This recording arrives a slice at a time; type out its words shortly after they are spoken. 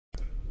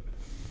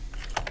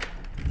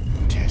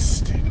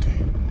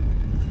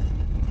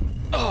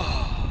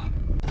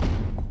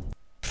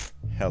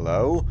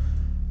Hello?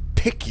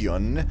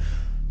 Picyon?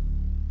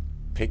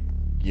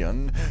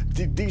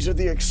 These are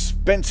the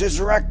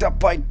expenses racked up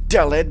by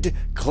Deled,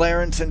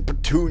 Clarence, and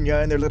Petunia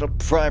and their little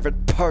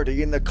private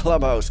party in the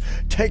clubhouse.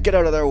 Take it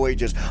out of their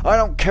wages. I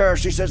don't care if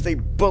she says they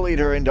bullied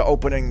her into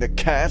opening the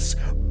cask.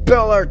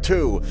 Bill her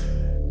too.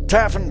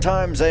 Taffin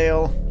Times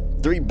Ale,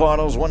 3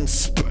 bottles, 1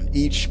 sp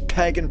each.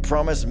 Pagan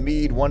Promise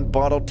Mead, 1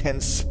 bottle, 10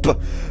 sp.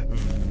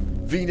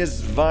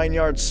 Venus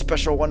Vineyard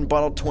Special, 1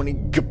 bottle, 20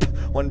 gup.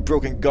 1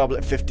 broken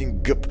goblet,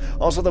 15 gup.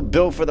 Also, the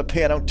bill for the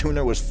piano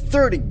tuner was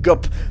 30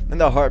 gup, and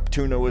the harp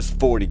tuner was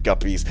 40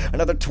 guppies.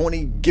 Another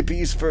 20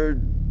 gippies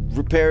for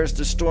repairs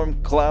to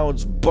Storm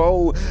Cloud's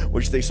bow,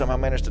 which they somehow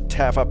managed to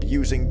taff up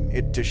using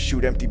it to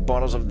shoot empty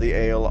bottles of the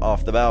ale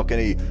off the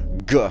balcony.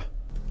 Guh.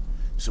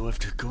 So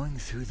after going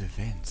through the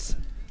vents,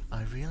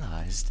 I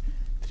realized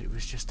that it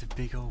was just a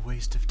big old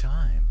waste of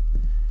time.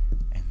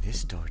 And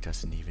this door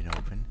doesn't even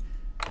open,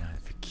 neither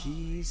for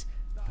keys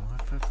nor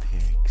for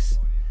picks.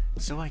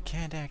 So I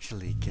can't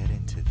actually get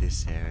into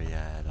this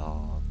area at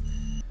all.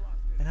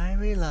 And I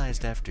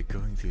realized after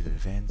going through the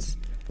vents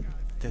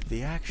that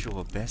the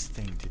actual best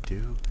thing to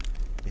do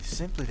is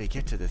simply to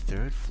get to the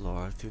 3rd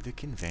floor through the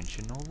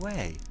conventional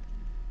way.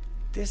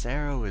 This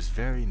arrow is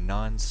very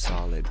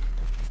non-solid,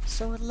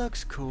 so it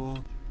looks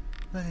cool,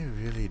 but it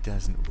really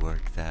doesn't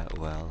work that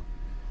well.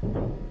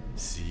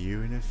 See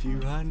you in a few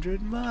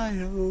 100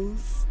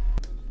 miles.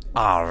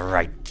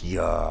 Alright,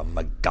 you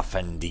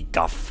MacGuffin de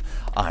Guff.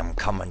 I'm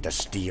coming to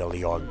steal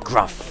your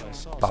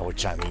gruff, by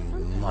which I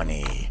mean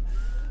money.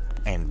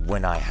 And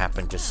when I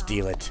happen to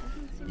steal it,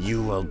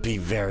 you will be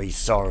very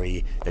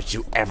sorry that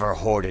you ever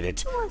hoarded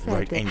it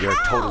right in your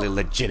totally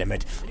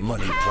legitimate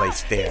money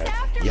place there,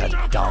 you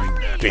dumb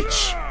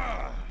bitch.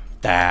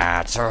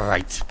 That's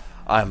right.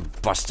 I'm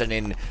busting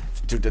in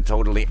to the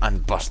totally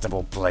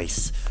unbustable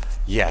place.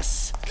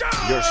 Yes,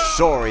 you're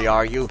sorry,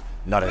 are you?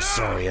 Not as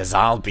sorry as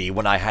I'll be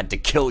when I had to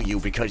kill you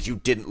because you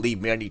didn't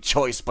leave me any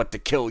choice but to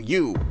kill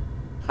you.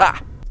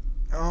 Ha!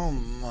 Oh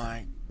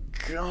my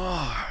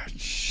god.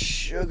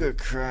 Sugar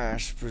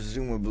Crash,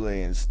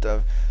 presumably, and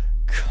stuff.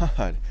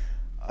 God,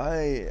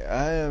 I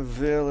am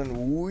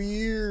feeling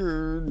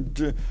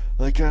weird.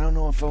 Like, I don't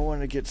know if I want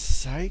to get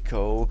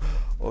psycho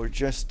or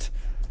just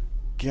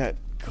get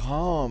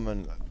calm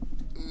and...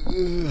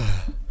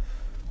 Ugh.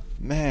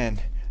 Man,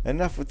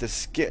 enough with the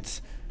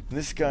skits.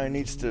 This guy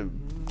needs to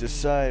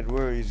decide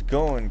where he's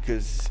going,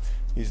 because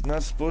he's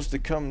not supposed to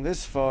come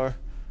this far.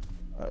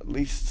 At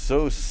least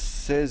so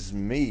says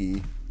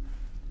me.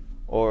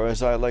 Or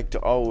as I like to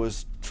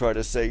always try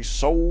to say,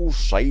 so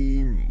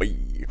say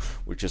me.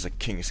 Which is a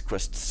King's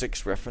Quest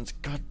 6 reference.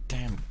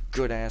 Goddamn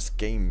good-ass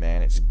game,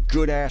 man. It's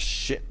good-ass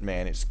shit,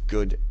 man. It's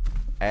good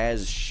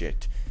as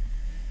shit.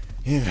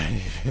 You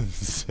might even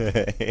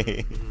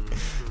say,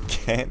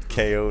 can't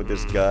KO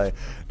this guy,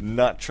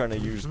 not trying to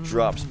use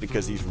drops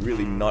because he's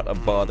really not a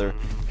bother,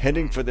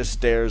 heading for the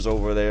stairs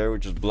over there,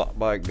 which is blocked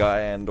by a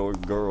guy and or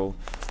girl.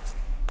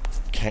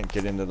 Can't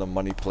get into the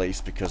money place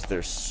because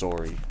they're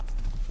sorry.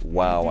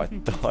 Wow, I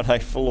thought I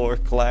floor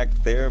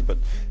clacked there, but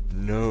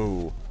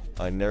no,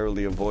 I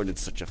narrowly avoided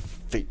such a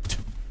fate.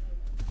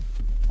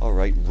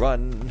 Alright,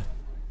 run.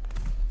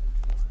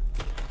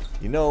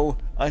 You know,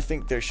 I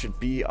think there should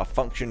be a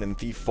function in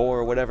Thief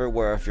 4 or whatever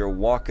where if you're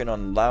walking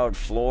on loud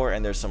floor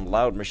and there's some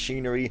loud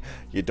machinery,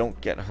 you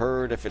don't get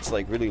heard if it's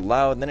like really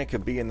loud. And then it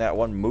could be in that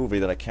one movie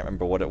that I can't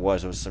remember what it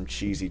was. It was some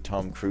cheesy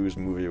Tom Cruise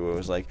movie where it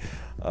was like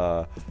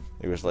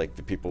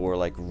the people were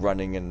like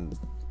running and...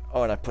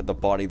 Oh, and I put the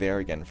body there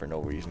again for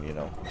no reason, you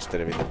know,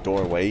 instead of in the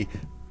doorway.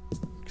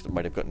 It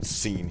might have gotten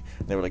seen.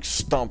 They were like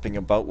stomping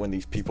about when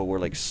these people were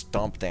like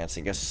stomp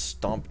dancing. I guess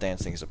stomp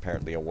dancing is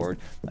apparently a word.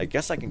 I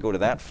guess I can go to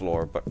that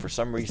floor, but for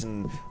some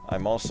reason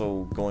I'm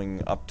also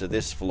going up to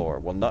this floor.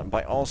 Well, not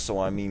by also,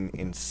 I mean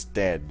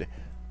instead.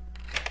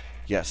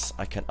 Yes,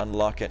 I can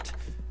unlock it.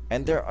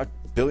 And there are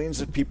billions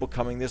of people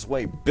coming this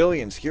way.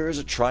 Billions! Here is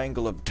a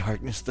triangle of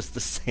darkness that's the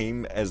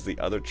same as the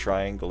other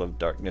triangle of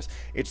darkness.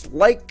 It's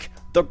like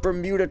the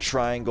Bermuda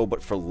Triangle,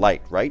 but for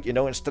light, right? You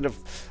know, instead of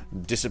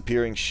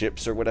disappearing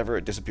ships or whatever,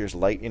 it disappears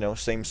light, you know,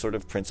 same sort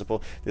of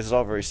principle. This is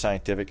all very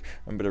scientific.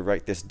 I'm going to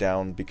write this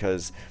down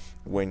because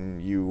when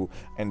you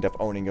end up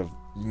owning a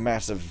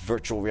massive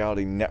virtual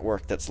reality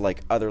network that's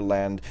like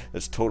Otherland,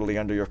 that's totally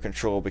under your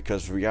control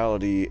because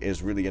reality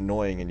is really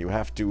annoying and you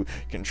have to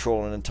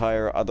control an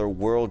entire other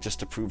world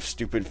just to prove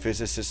stupid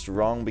physicists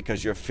wrong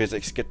because your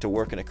physics get to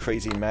work in a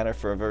crazy manner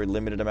for a very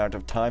limited amount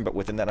of time, but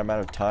within that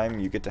amount of time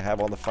you get to have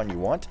all the fun you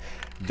want,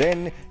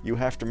 then you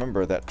have to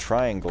remember that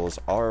triangles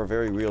are a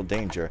very real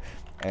danger.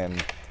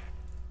 And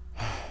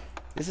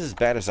this is as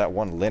bad as that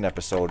one Lynn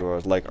episode where I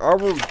was like, I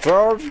will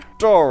tell a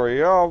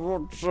story,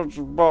 it's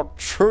about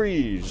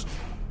trees.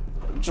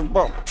 It's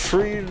about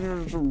trees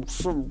and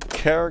some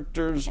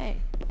characters. Hey,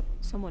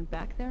 someone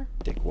back there?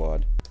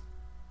 Dickwad.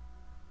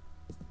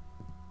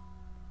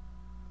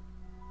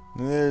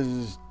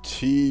 This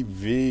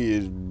TV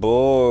is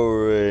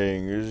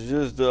boring. It's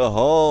just a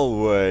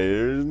hallway.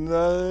 There's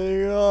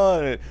nothing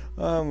on it.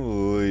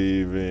 I'm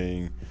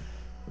leaving.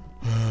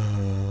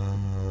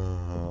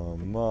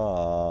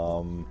 Mom.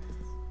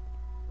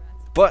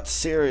 But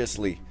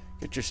seriously,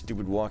 get your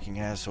stupid walking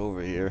ass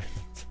over here,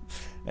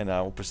 and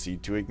I will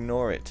proceed to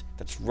ignore it.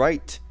 That's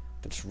right.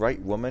 That's right,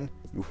 woman.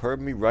 You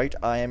heard me right.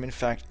 I am, in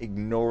fact,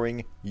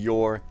 ignoring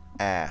your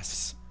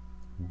ass.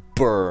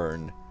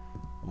 Burn.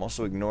 I'm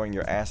also ignoring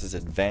your ass's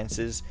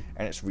advances,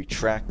 and its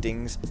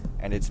retractings,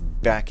 and its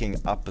backing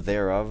up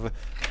thereof.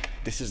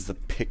 This is the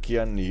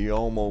Picyan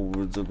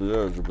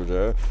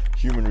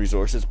Human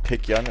Resources.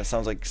 Picyan. It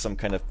sounds like some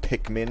kind of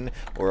Pikmin,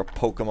 or a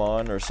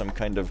Pokemon, or some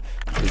kind of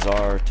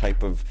bizarre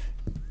type of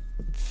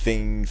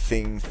thing.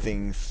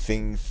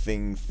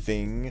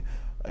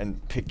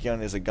 And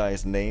Picyan is a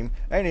guy's name.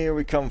 And here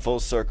we come full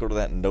circle to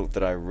that note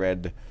that I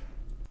read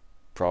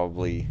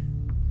probably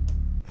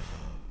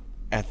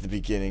at the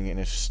beginning in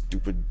a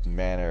stupid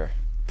manner.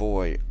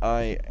 Boy,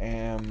 I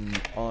am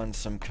on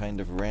some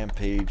kind of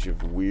rampage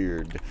of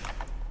weird.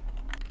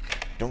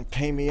 Don't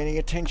pay me any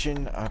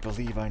attention. I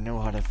believe I know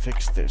how to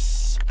fix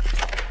this.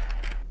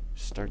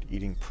 Start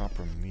eating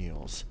proper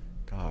meals.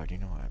 God, you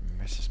know, it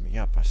messes me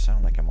up. I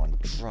sound like I'm on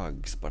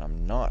drugs, but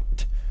I'm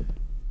not.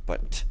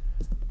 But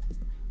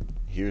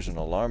here's an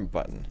alarm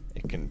button.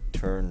 It can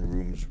turn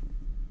rooms.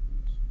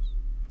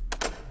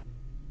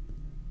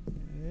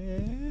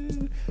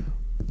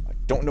 I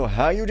don't know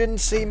how you didn't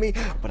see me,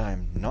 but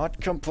I'm not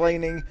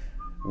complaining.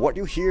 What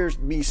you hear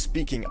me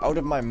speaking out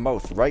of my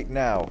mouth right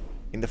now,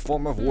 in the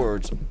form of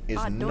words,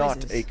 is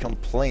not a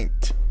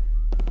complaint.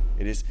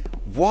 It is.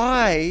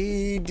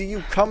 Why do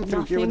you come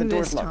through here when the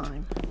door's locked?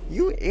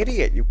 You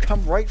idiot! You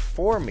come right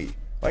for me.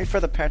 Right for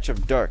the patch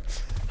of dark.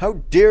 How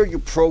dare you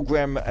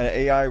program an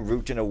AI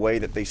route in a way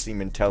that they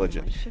seem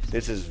intelligent?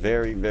 This is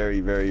very, very,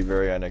 very,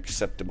 very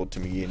unacceptable to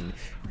me, and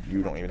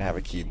you don't even have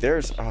a key.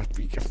 There's...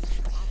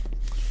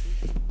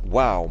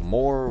 wow,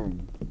 more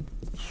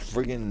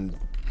friggin...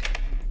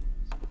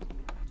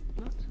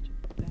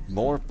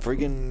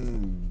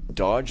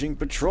 dodging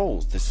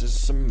patrols. This is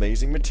some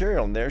amazing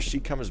material. And there she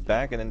comes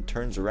back and then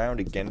turns around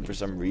again for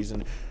some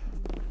reason.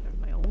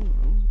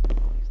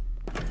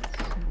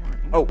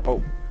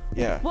 Oh,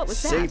 yeah.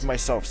 Save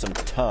myself some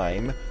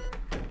time.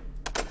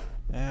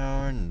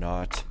 Or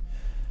not.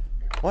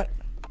 What?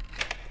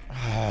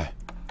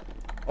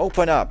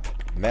 Open up,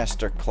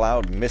 Master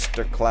Cloud,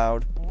 Mr.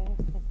 Cloud.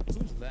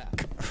 Who's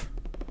that?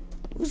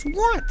 Who's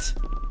what?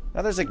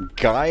 Now there's a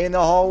guy in the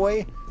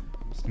hallway?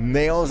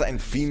 Males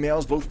and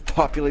females both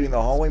populating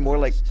the hallway, more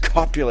like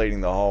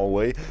copulating the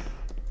hallway.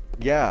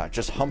 Yeah,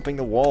 just humping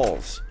the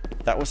walls.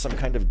 That was some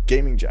kind of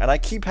gaming and I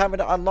keep having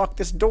to unlock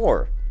this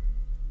door.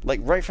 Like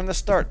right from the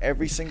start,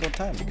 every single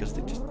time, because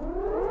they just...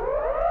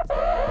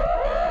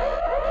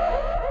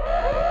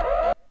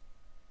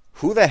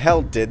 Who the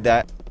hell did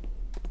that?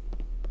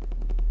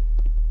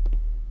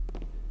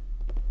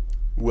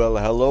 Well,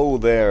 hello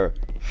there,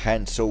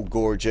 Hanso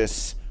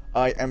Gorgeous.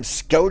 I am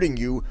scouting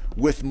you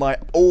with my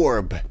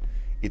orb.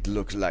 It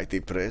looks like the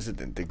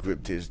president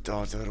equipped his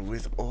daughter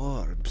with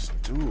orbs,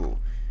 too.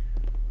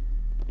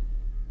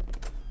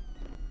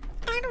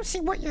 I don't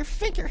see what your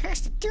figure has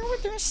to do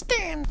with your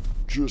stand.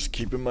 Just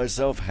keeping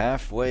myself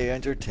halfway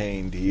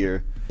entertained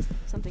here.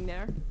 Something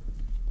there?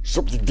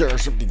 Something there,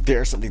 something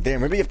there, something there.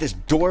 Maybe if this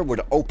door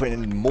would open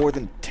in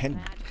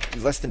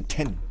less than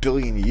 10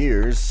 billion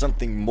years,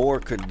 something more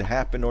could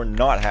happen or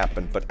not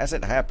happen. But as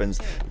it happens,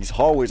 these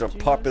hallways are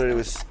populated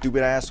with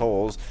stupid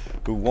assholes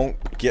who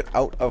won't get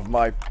out of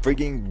my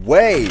frigging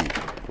way.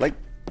 Like,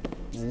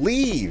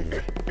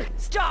 leave.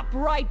 Stop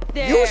right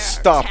there! You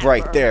stop Tapper.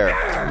 right there.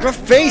 Your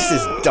face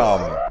is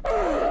dumb.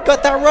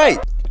 Got that right.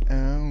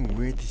 Oh,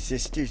 we're the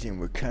sisters and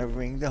we're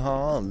covering the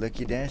hall.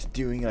 Look at us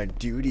doing our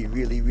duty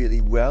really,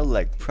 really well,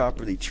 like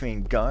properly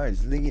trained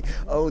guards.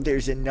 Oh,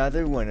 there's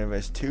another one of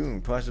us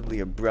too, possibly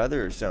a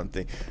brother or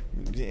something.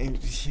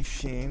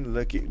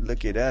 Look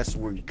at us,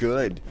 we're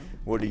good.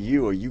 What are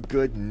you? Are you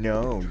good?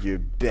 No, you're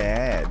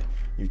bad.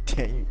 You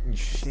can't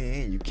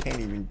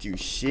even do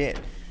shit.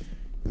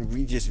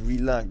 We just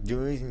relock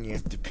doors and you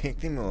have to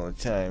pick them all the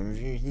time.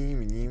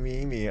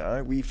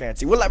 Aren't we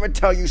fancy? Well, let me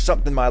tell you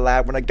something, my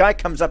lad. When a guy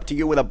comes up to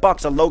you with a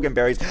box of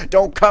Loganberries,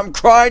 don't come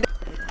crying.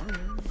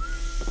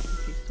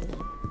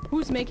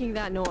 Who's making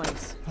that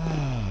noise?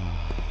 I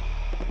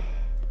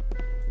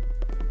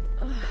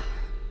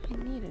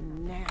need a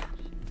nap.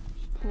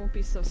 Won't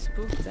be so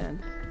spooked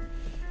then.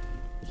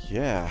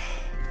 Yeah.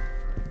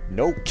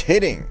 No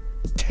kidding.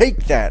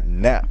 Take that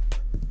nap.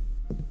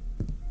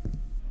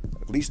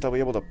 At least I'll be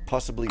able to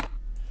possibly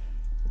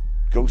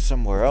go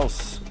somewhere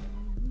else.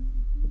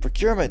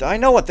 Procurement. I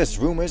know what this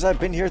room is. I've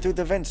been here through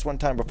the vents one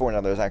time before.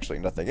 Now there's actually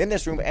nothing in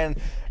this room. And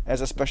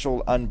as a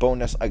special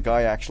unbonus, a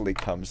guy actually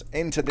comes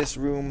into this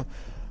room.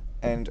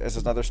 And as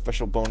another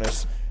special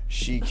bonus,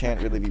 she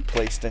can't really be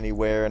placed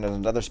anywhere. And as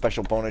another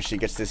special bonus, she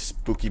gets this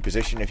spooky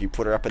position if you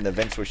put her up in the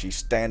vents where she's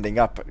standing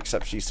up.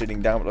 Except she's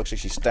sitting down. It looks like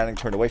she's standing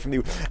turned away from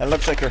you. And it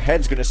looks like her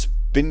head's going to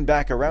spin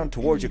back around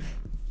towards you.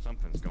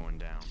 Something's going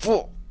down.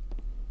 Full.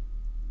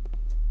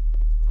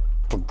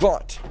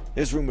 Forgot.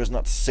 This room is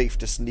not safe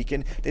to sneak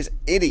in. This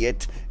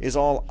idiot is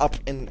all up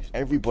in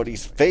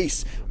everybody's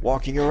face,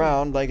 walking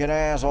around like an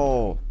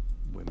asshole.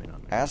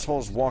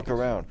 Assholes walk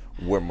around.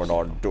 Women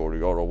are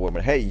dirty, other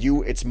women. Hey,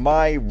 you, it's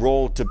my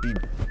role to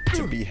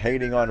be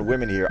hating on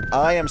women here.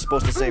 I am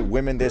supposed to say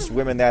women this,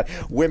 women that.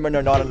 Women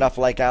are not enough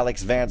like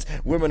Alex Vance.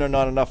 Women are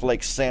not enough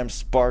like Sam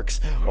Sparks.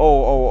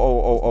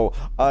 Oh.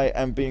 I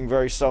am being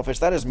very selfish.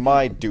 That is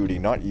my duty,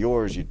 not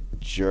yours, you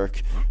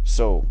jerk.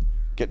 So,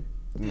 get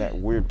in that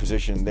weird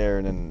position there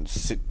and then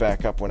sit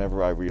back up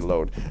whenever I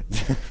reload.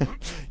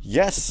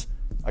 Yes.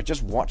 I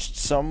just watched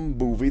some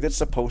movie that's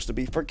supposed to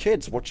be for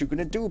kids. What you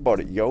gonna do about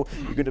it, yo?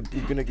 You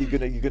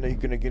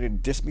gonna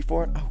diss me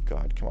for it? Oh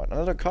God, come on,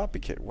 another copy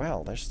kit.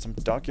 Well, there's some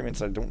documents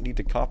I don't need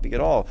to copy at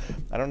all.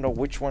 I don't know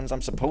which ones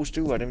I'm supposed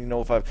to. I don't even know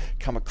if I've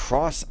come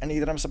across any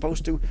that I'm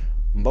supposed to.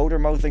 Motor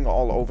mouthing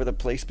all over the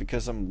place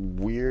because I'm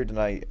weird and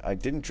I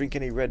didn't drink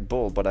any Red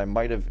Bull, but I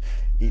might have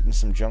eaten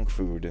some junk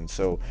food, and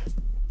so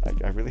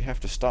I really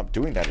have to stop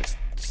doing that.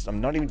 I'm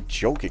not even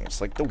joking.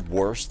 It's like the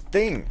worst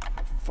thing.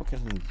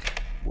 Fucking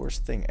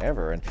worst thing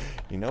ever. And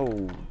you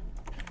know,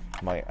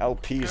 my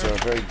LPs are a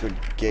very good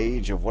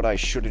gauge of what I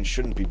should and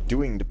shouldn't be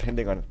doing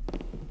depending on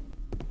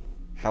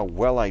how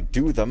well I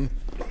do them,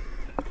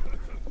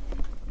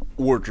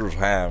 which is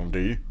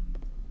handy,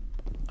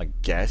 I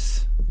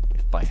guess,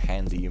 if by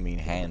handy you mean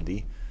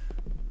handy.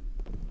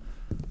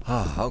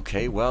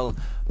 Okay, well,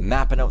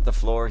 mapping out the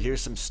floor. Here's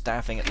some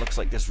staffing. It looks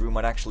like this room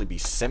might actually be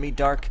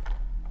semi-dark.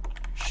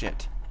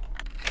 Shit,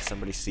 did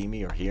somebody see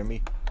me or hear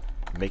me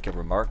make a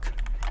remark?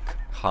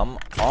 Come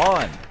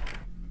on!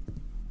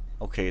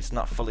 Okay, it's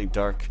not fully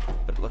dark,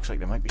 but it looks like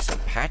there might be some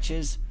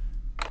patches.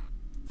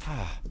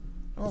 I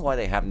don't know why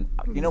they haven't.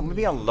 You know,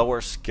 maybe on lower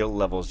skill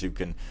levels you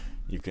can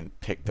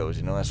pick those.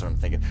 You know, that's what I'm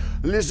thinking.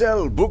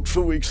 Lizelle booked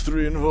for weeks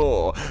 3 and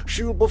 4.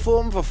 She will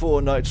perform for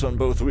 4 nights on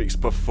both weeks.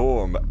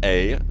 Perform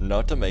A,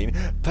 not a main.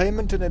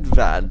 Payment in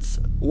advance.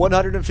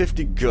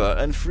 150 gur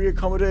and free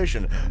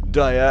accommodation.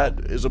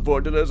 Diane is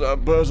appointed as a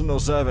personal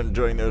servant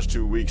during those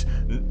 2 weeks.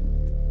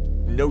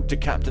 Note to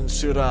Captain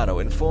Cyrano,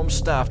 inform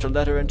staff to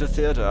let her into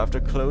theater after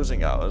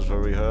closing hours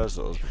for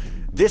rehearsals.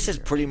 This is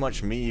pretty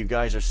much me. You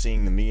guys are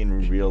seeing me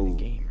in real...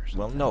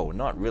 Well, no,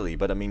 not really,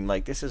 but I mean,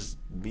 like, this is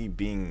me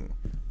being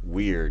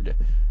weird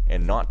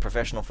and not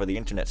professional for the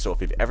internet. So if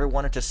you've ever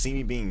wanted to see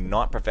me being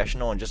not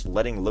professional and just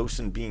letting loose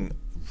and being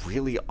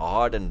really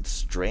odd and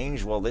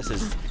strange, well, this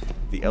is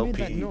the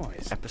LP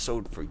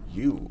episode for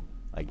you,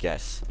 I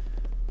guess.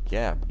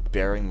 Yeah,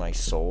 bearing my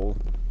soul.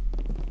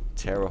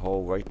 Tear a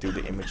hole right through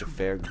the image of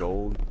fair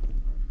gold.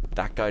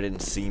 That guy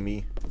didn't see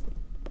me.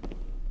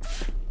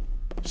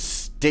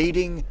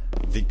 Stating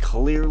the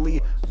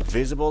clearly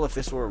visible. If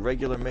this were a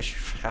regular mission,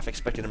 half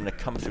expected him to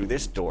come through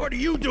this door. What are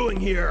you doing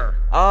here?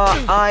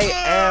 I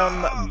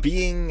am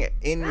being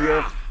in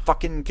your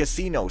fucking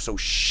casino, so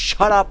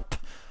shut up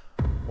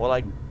while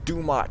I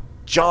do my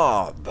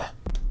job.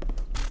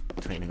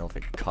 I don't even know if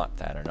it caught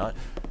that or not.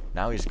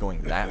 Now he's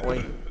going that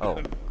way.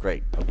 Oh,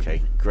 great.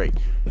 Okay, great.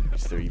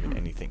 Is there even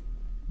anything?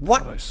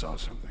 What? I saw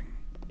something.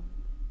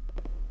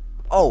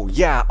 Oh,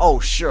 yeah. Oh,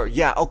 sure.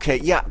 Yeah, okay.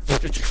 Yeah.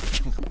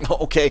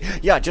 Okay.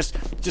 Yeah, just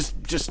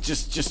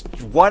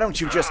why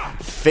don't you just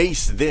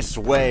face this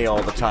way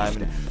all the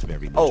time?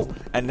 Oh,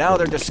 and now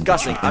they're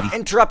discussing. I'm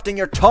interrupting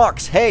your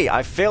talks. Hey,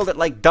 I failed at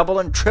like double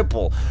and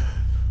triple.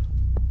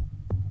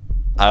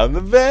 I'm the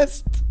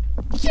best.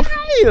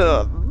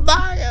 Yeah,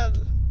 man.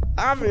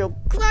 I feel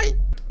great.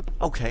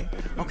 Okay.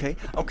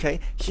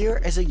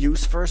 Here is a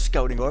use for a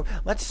scouting orb.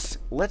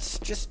 Let's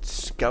just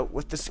scout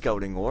with the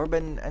scouting orb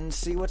and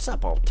see what's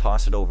up. I'll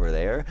toss it over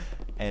there,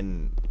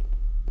 and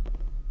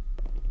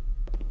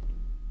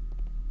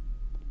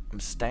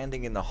I'm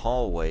standing in the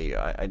hallway.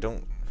 I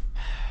don't.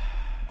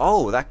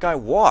 Oh, that guy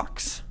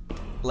walks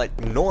like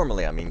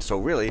normally. I mean, so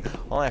really,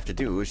 all I have to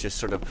do is just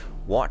sort of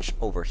watch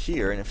over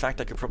here. And in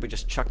fact, I could probably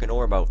just chuck an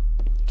orb out,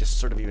 just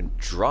sort of even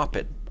drop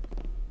it.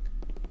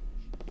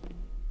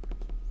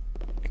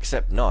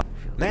 Except not.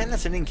 Man,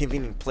 that's an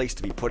inconvenient place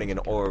to be putting an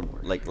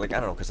orb. Like I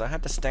don't know, because I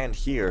have to stand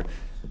here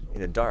in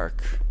the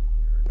dark.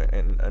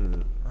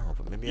 And oh,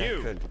 but maybe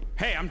I could.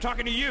 Hey, I'm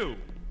talking to you.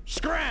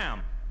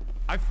 Scram!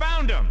 I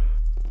found him.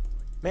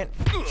 Man,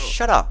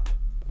 shut up.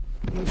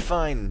 You can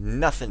find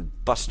nothing,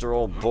 Buster,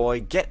 old boy.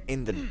 Get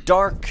in the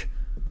dark.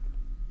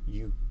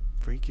 You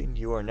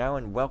are now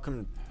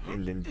welcome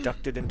and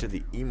inducted into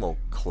the emo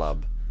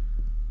club.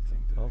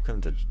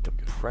 Welcome to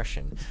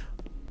depression.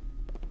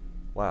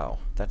 Wow,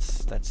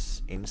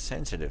 that's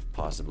insensitive,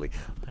 possibly.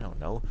 I don't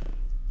know.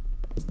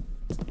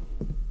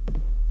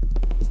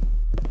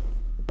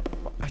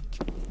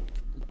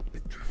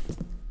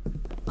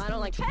 I don't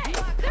like. Hey,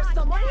 there's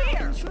someone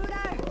here.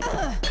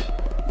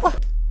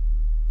 What?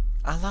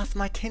 I lost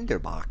my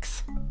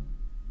tinderbox.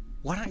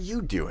 Why don't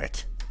you do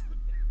it?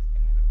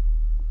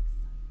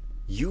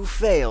 You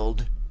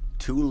failed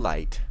to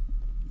light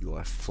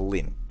your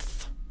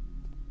flint.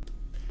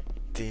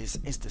 This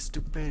is the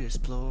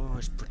stupidest floor.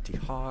 It's pretty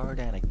hard,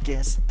 and I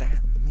guess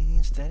that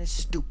means that it's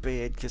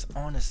stupid. Cause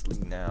honestly,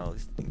 now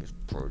this thing is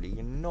pretty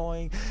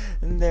annoying.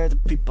 And there are the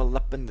people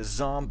up in the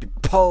zombie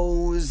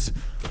pose,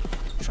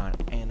 trying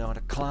to end on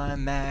a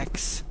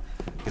climax.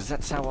 Cause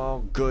that's how all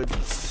good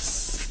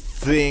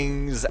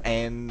things,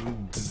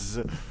 and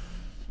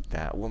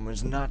that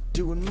woman's not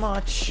doing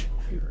much.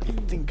 I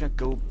think I'd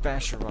go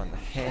bash her on the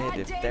head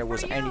if there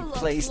was any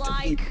place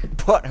to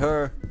put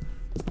her.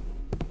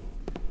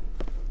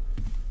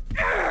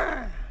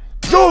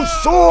 You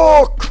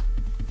suck!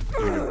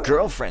 Your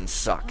girlfriend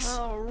sucks.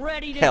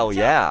 Hell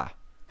yeah.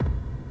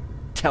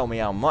 Tell me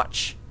how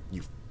much.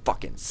 You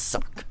fucking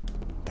suck.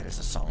 That is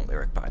a song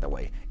lyric, by the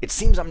way. It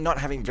seems I'm not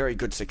having very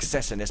good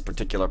success in this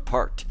particular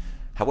part.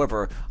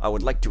 However, I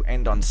would like to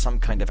end on some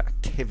kind of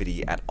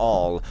activity at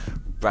all,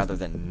 rather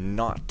than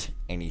not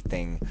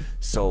anything.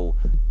 So,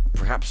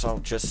 perhaps I'll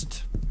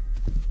just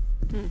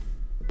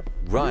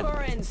run.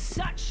 You're in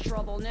such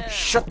trouble now.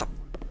 Shut the...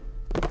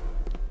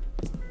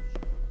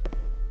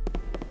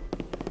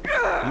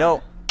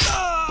 No.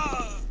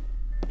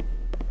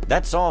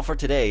 That's all for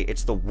today.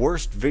 It's the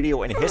worst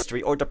video in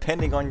history, or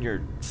depending on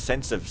your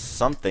sense of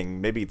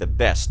something, maybe the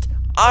best.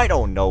 I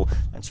don't know.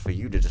 That's for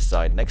you to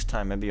decide. Next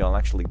time, maybe I'll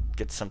actually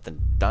get something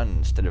done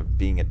instead of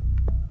being a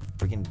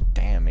freaking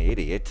damn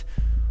idiot.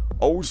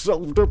 Oh,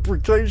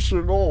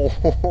 self-deprecation.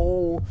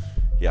 Oh,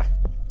 yeah.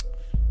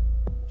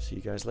 See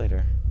you guys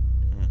later.